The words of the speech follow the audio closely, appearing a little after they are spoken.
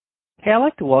Hey, I'd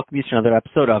like to welcome you to another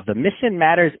episode of the Mission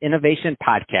Matters Innovation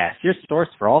Podcast, your source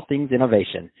for all things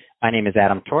innovation. My name is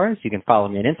Adam Torres. You can follow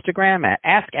me on Instagram at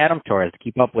AskAdamTorres to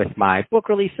keep up with my book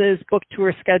releases, book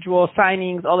tour schedule,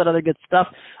 signings, all that other good stuff.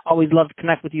 Always love to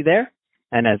connect with you there.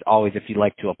 And as always, if you'd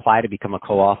like to apply to become a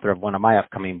co-author of one of my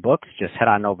upcoming books, just head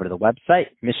on over to the website,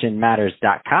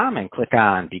 missionmatters.com, and click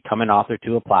on Become an Author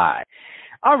to apply.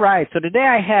 All right, so today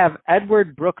I have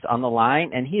Edward Brooks on the line,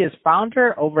 and he is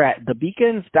founder over at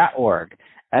thebeacons.org.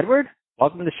 Edward,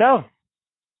 welcome to the show.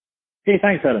 Hey,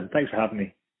 thanks, Adam. Thanks for having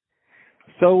me.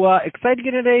 So excited to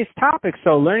get into today's topic.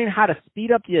 So learning how to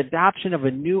speed up the adoption of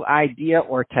a new idea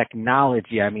or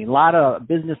technology. I mean, a lot of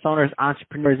business owners,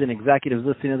 entrepreneurs, and executives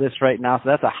listening to this right now. So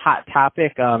that's a hot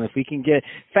topic. If we can get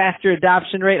faster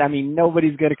adoption rate, I mean,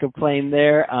 nobody's going to complain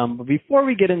there. But before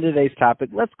we get into today's topic,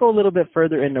 let's go a little bit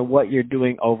further into what you're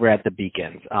doing over at The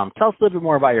Beacons. Tell us a little bit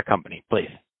more about your company,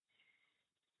 please.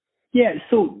 Yeah,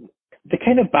 so the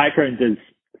kind of background is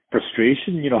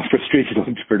frustration, a frustrated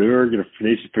entrepreneur,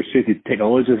 frustrated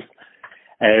technologist,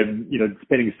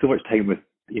 spending so much time with,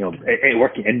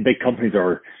 working in big companies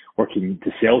or working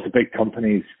to sell to big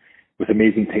companies with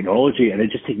amazing technology, and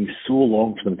it's just taking so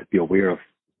long for them to be aware of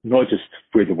not just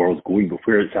where the world's going, but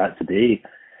where it's at today.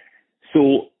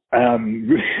 So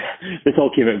this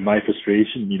all came out of my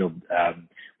frustration,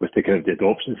 with the kind of the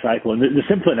adoption cycle. And the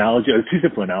simple analogy, or two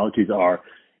simple analogies are,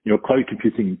 cloud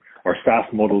computing or SaaS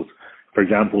models. For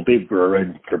example, they were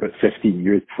around for about 15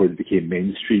 years before they became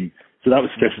mainstream. So that was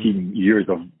 15 years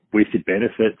of wasted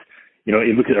benefit. You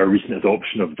look at our recent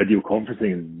adoption of video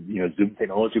conferencing and, Zoom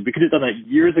technology. We could have done it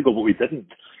years ago, but we didn't.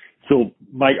 So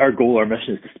our goal, our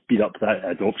mission is to speed up that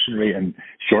adoption rate and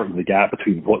shorten the gap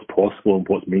between what's possible and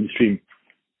what's mainstream.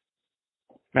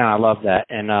 Man, I love that,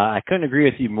 and I couldn't agree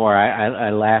with you more. I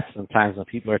laugh sometimes when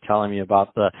people are telling me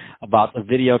about the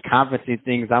video conferencing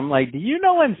things. I'm like, do you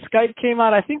know when Skype came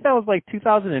out? I think that was like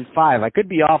 2005. I could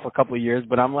be off a couple of years,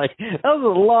 but I'm like, that was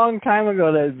a long time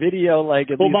ago. That video,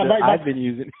 I've been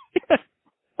using. I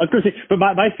was going to say, but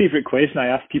my favorite question I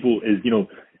ask people is,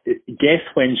 guess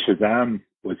when Shazam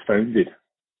was founded?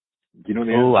 Do you know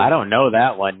the answer? Oh, I don't know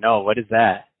that one. No, what is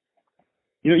that?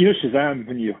 You know Shazam,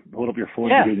 when you hold up your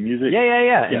phone and hear the music?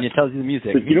 Yeah. And it tells you the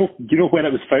music. But do you know when it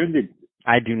was founded?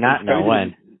 I do not know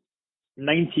when.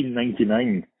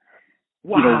 1999.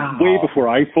 Wow. Way before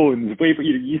iPhones.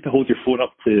 You used to hold your phone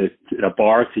up to a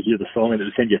bar to hear the song, and it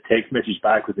would send you a text message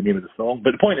back with the name of the song.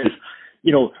 But the point is,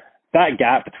 that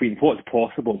gap between what's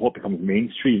possible and what becomes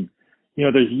mainstream,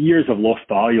 there's years of lost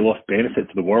value, lost benefit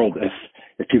to the world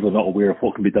if people are not aware of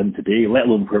what can be done today, let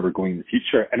alone where we're going in the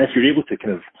future. And if you're able to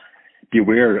kind of be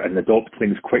aware and adopt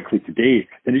things quickly today,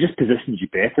 then it just positions you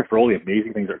better for all the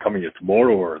amazing things that are coming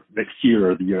tomorrow or next year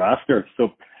or the year after. So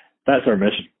that's our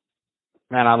mission.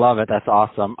 Man, I love it. That's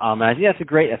awesome. And I think that's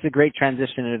a great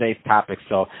transition to today's topic.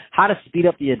 So how to speed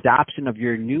up the adoption of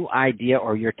your new idea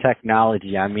or your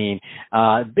technology. I mean,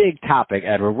 big topic,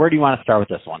 Edward. Where do you want to start with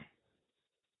this one?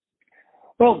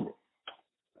 Well,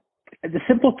 the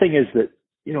simple thing is that,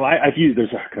 I view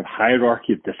there's a kind of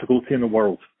hierarchy of difficulty in the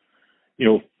world.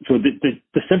 So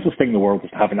the simplest thing in the world is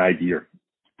to have an idea.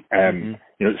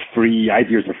 It's free.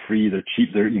 Ideas are free. They're cheap.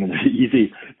 They're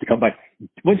easy to come by.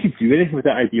 Once you do anything with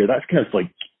that idea, that's kind of like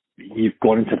you've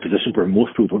gone into a position where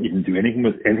most people don't even do anything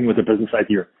with a business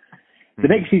idea. The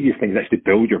next easiest thing is actually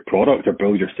build your product or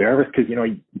build your service, because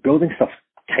building stuff's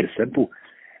kind of simple.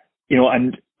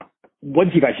 And once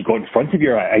you've actually got in front of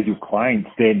your ideal clients,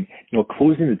 then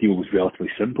closing the deal is relatively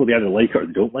simple. They either like it or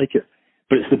they don't like it.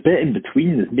 But it's the bit in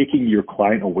between is making your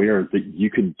client aware that you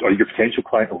can, or your potential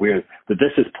client aware that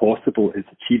this is possible, it's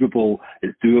achievable,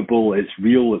 it's doable, it's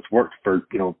real, it's worked for,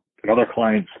 other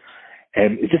clients.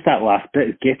 And it's just that last bit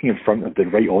is getting in front of the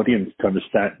right audience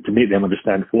to make them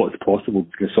understand what is possible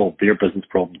to solve their business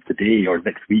problems today or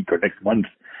next week or next month,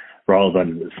 rather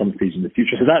than at some stage in the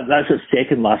future. So that's a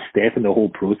second last step in the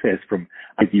whole process from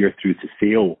idea through to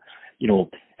sale.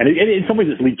 And in some ways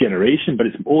it's lead generation, but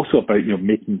it's also about,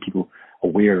 making people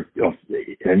aware of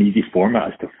in an easy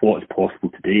format as to what is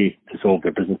possible today to solve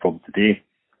their business problem today.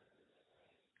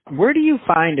 Where do you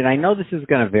find, and I know this is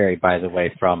going to vary, by the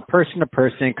way, from person to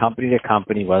person, company to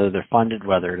company, whether they're funded,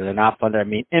 whether they're not funded. I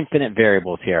mean, infinite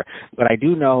variables here. But I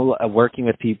do know, working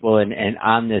with people and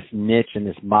on this niche and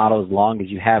this model as long as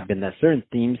you have been, that certain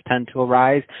themes tend to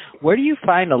arise. Where do you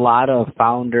find a lot of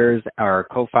founders or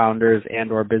co-founders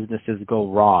and or businesses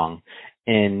go wrong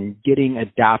in getting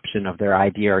adoption of their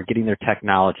idea or getting their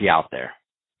technology out there?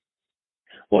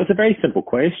 Well, it's a very simple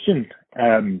question.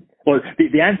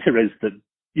 The answer is that,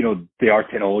 they are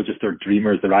technologists, they're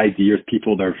dreamers, they're ideas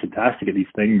people, they're fantastic at these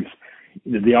things.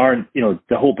 They aren't,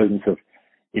 the whole business of,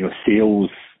 sales,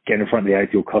 getting in front of the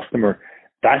ideal customer,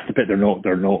 that's the bit they're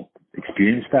not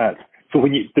experienced at. So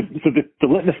the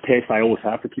litmus test I always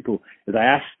have for people is I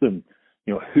ask them,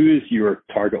 who is your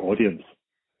target audience?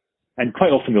 And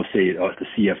quite often they'll say, oh, it's the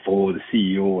CFO, the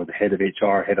CEO, or the head of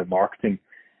HR, head of marketing.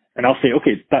 And I'll say,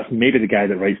 okay, that's maybe the guy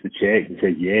that writes the check and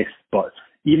says yes, but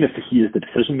even if he is the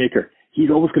decision maker,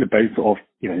 he's always going to bounce it off,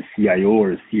 his CIO or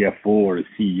his CFO or his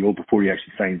CEO before he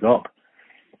actually signs up.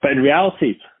 But in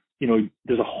reality,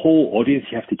 there's a whole audience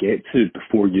you have to get to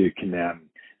before you can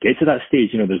get to that stage.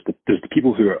 There's the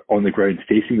people who are on the ground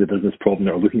facing the business problem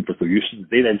that are looking for solutions.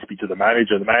 They then speak to the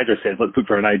manager. The manager says, let's look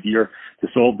for an idea to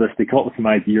solve this. They come up with some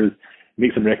ideas,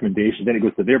 make some recommendations. Then it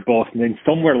goes to their boss, and then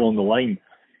somewhere along the line.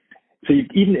 So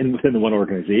even within the one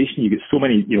organization, you get so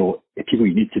many people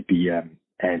you need to be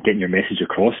getting your message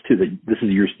across to, that this is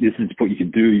what you can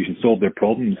do. You can solve their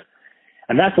problems.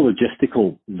 And that's a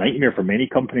logistical nightmare for many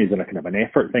companies and a kind of an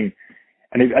effort thing.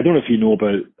 And I don't know if you know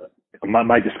about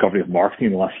my discovery of marketing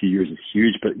in the last few years is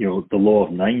huge, but the law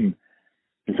of 9,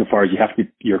 insofar as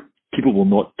your people will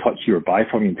not touch you or buy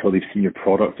from you until they've seen your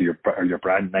product or your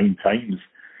brand 9 times.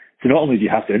 So not only do you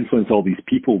have to influence all these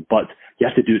people, but you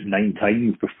have to do it 9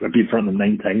 times, be in front of them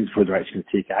 9 times before they're actually going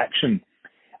to take action.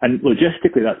 And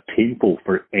logistically, that's painful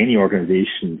for any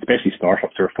organization, especially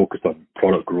startups who are focused on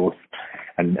product growth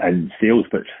and sales.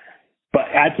 But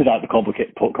add to that the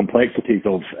complexities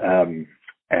of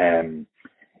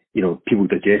people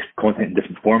digest content in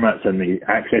different formats and they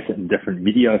access it in different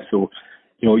media. So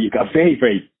you've got a very,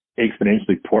 very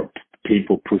exponentially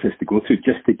painful process to go through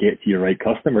just to get to your right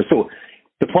customer. So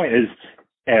the point is,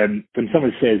 when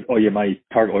someone says, "Oh yeah, my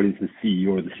target audience is the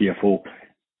CEO or the CFO,"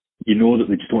 that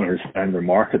they just don't understand their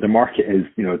market. The market is,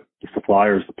 the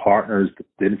suppliers, the partners,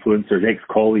 the influencers,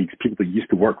 ex-colleagues, people that used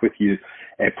to work with you,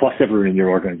 plus everyone in your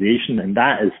organization. And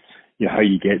that is, how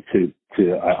you get to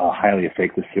a highly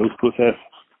effective sales process.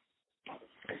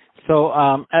 So,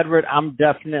 Edward, I'm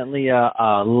definitely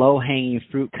a low-hanging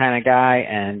fruit kind of guy,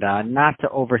 and not to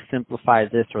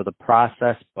oversimplify this or the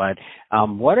process, but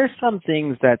what are some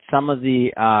things that some of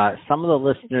the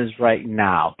listeners right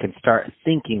now can start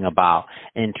thinking about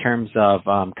in terms of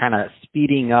kind of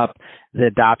speeding up the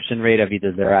adoption rate of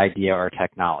either their idea or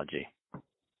technology?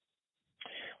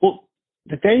 Well,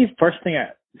 the very first thing,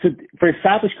 so for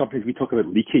established companies, we talk about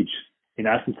leakage and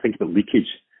ask them to think about leakage.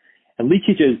 And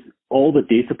leakage is all the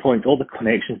data points, all the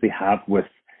connections they have with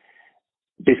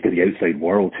basically the outside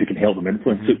world who can help them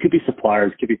influence. So it could be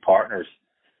suppliers, it could be partners.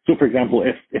 So for example,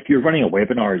 if you're running a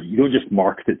webinar, you don't just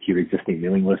market it to your existing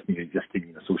mailing list and your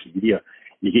existing social media.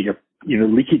 You get your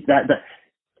leakage that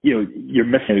you're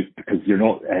missing out because you're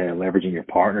not leveraging your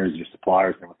partners, your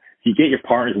suppliers. So you get your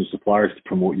partners and suppliers to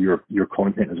promote your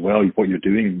content as well, what you're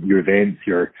doing, your events,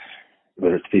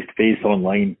 whether it's face-to-face,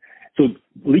 online. So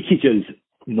leakage is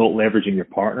not leveraging your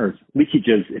partners. Leakage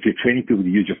is if you're training people to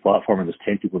use your platform and there's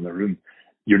 10 people in the room,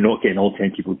 you're not getting all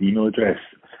 10 people's email address,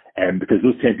 because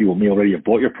those 10 people may already have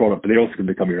bought your product, but they're also going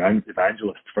to become your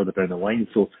evangelists further down the line.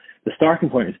 So the starting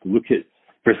point is to look at,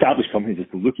 for established companies, is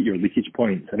to look at your leakage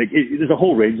points. And there's a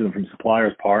whole range of them, from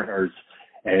suppliers, partners,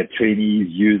 trainees,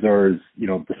 users,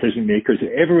 decision makers.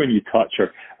 Everyone you touch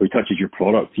or who touches your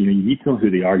product, you need to know who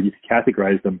they are. You need to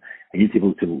categorize them, and you need to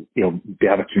be able to,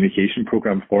 have a communication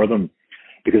program for them,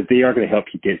 because they are going to help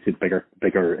you get to a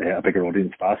bigger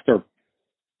audience faster.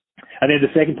 And then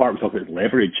the second part we talk about is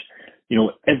leverage.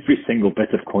 Every single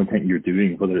bit of content you're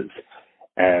doing, whether it's,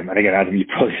 and again, Adam, you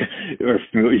probably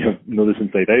know this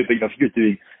inside out, but if you're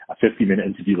doing a 50-minute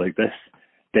interview like this,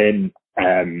 then,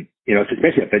 if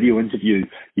especially a video interview,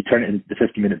 you turn it into the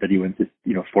 50-minute video into,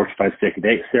 45-second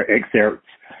excerpts.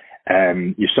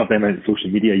 You shove them out on social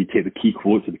media, you take the key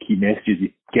quotes or the key messages, you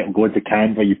go into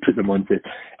Canva, you put them onto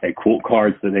quote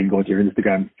cards that then go into your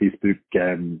Instagram, Facebook,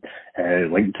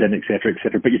 LinkedIn, et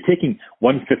cetera, but you're taking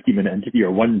one 50-minute interview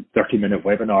or one 30-minute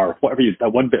webinar, whatever that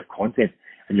one bit of content,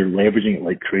 and you're leveraging it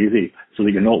like crazy so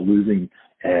that you're not losing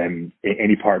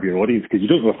any part of your audience, because you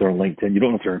don't know if they're on LinkedIn, you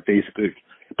don't know if they're on Facebook.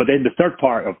 But then the third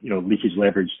part of leakage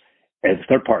leverage, the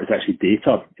third part is actually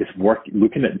data. It's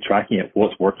looking at and tracking at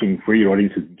what's working, where your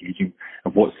audience is engaging,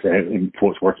 and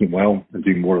what's working well, and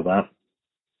doing more of that.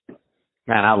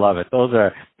 Man, I love it.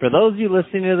 For those of you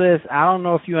listening to this, I don't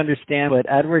know if you understand,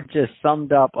 but Edward just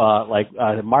summed up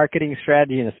a marketing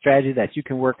strategy and a strategy that you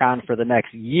can work on for the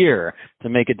next year to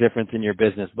make a difference in your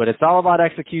business. But it's all about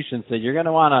execution. So you're going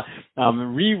to want to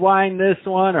rewind this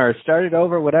one or start it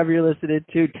over, whatever you're listening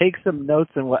to. Take some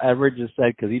notes on what Edward just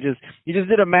said, because he just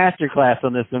did a master class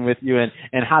on this one with you and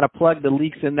how to plug the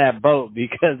leaks in that boat,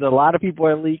 because a lot of people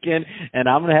are leaking, and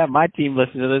I'm going to have my team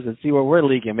listen to this and see where we're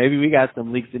leaking. Maybe we got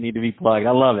some leaks that need to be plugged.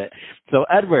 plug. I love it. So,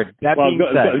 Edward, that being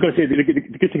said. I was going to say,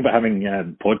 the good thing about having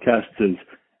podcasts is,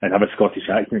 and have a Scottish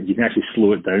accent, you can actually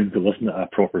slow it down to listen at a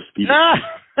proper speed.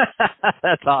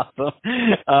 That's awesome.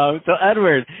 So,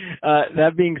 Edward,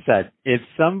 that being said, if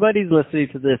somebody's listening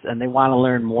to this and they want to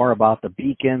learn more about the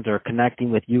Beacons or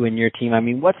connecting with you and your team, I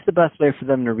mean, what's the best way for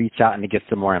them to reach out and to get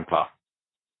some more info?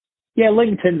 Yeah,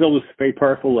 LinkedIn's always very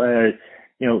powerful.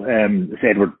 It's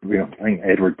Edward, I think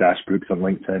Edward Brooks on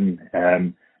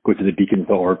LinkedIn. Go to the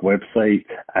beacons.org website,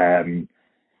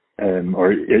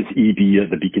 or it's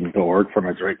eb@thebeacons.org for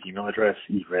my direct email address,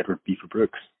 E for Edward, B for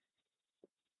Brooks.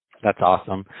 That's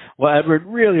awesome. Well, Edward,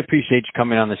 really appreciate you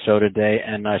coming on the show today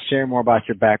and sharing more about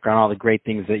your background, all the great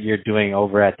things that you're doing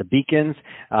over at the Beacons.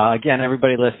 Again,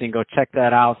 everybody listening, go check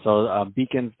that out. So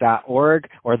beacons.org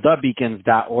or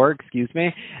thebeacons.org,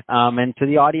 and to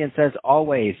the audience, as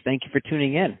always, thank you for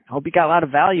tuning in. I hope you got a lot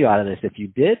of value out of this. If you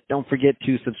did, don't forget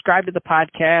to subscribe to the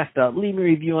podcast, leave me a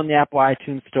review on the Apple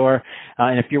iTunes Store.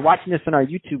 And if you're watching this on our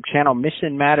YouTube channel,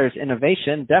 Mission Matters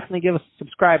Innovation, definitely give us a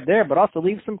subscribe there, but also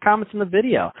leave some comments in the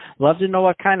video. Love to know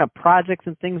what kind of projects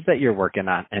and things that you're working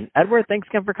on. And Edward, thanks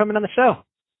again for coming on the show.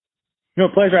 No,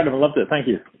 pleasure, Adam. I loved it. Thank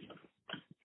you.